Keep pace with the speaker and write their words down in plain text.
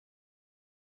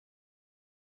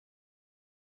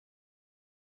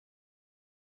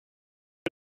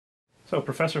So,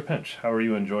 Professor Pinch, how are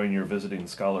you enjoying your visiting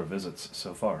scholar visits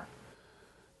so far?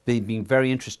 They've been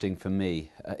very interesting for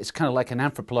me. It's kind of like an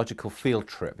anthropological field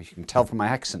trip. As you can tell from my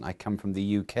accent, I come from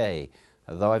the UK.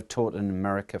 Although I've taught in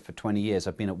America for 20 years,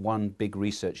 I've been at one big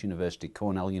research university,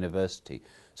 Cornell University.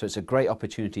 So it's a great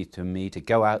opportunity to me to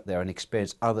go out there and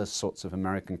experience other sorts of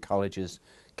American colleges,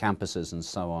 campuses, and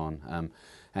so on.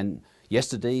 And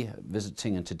yesterday,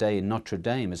 visiting and today in Notre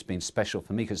Dame has been special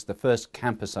for me because it's the first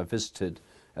campus I visited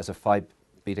as a Phi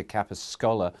Beta Kappa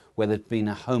scholar where there'd been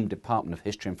a home department of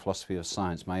history and philosophy of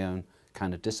science, my own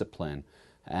kind of discipline.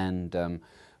 And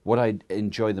what I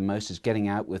enjoy the most is getting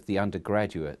out with the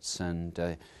undergraduates.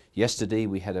 And yesterday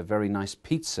we had a very nice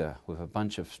pizza with a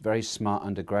bunch of very smart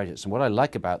undergraduates. And what I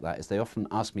like about that is they often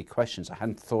ask me questions I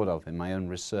hadn't thought of in my own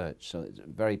research. So it's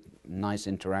very nice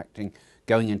interacting,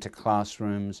 going into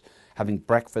classrooms, having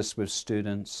breakfast with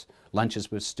students,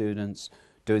 lunches with students,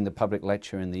 doing the public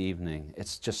lecture in the evening.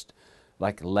 It's just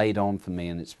like laid on for me,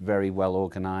 and it's very well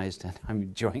organized, and I'm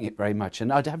enjoying it very much.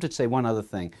 And I'd have to say one other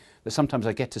thing, that sometimes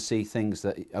I get to see things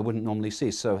that I wouldn't normally see.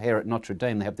 So here at Notre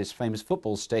Dame they have this famous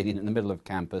football stadium in the middle of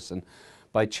campus, and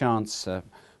by chance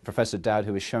Professor Dowd,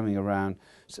 who was showing me around,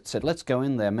 said, let's go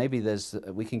in there, maybe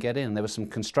we can get in. There were some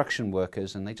construction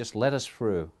workers and they just let us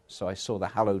through. So I saw the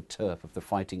hallowed turf of the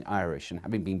Fighting Irish, and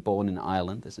having been born in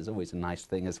Ireland, this is always a nice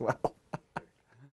thing as well.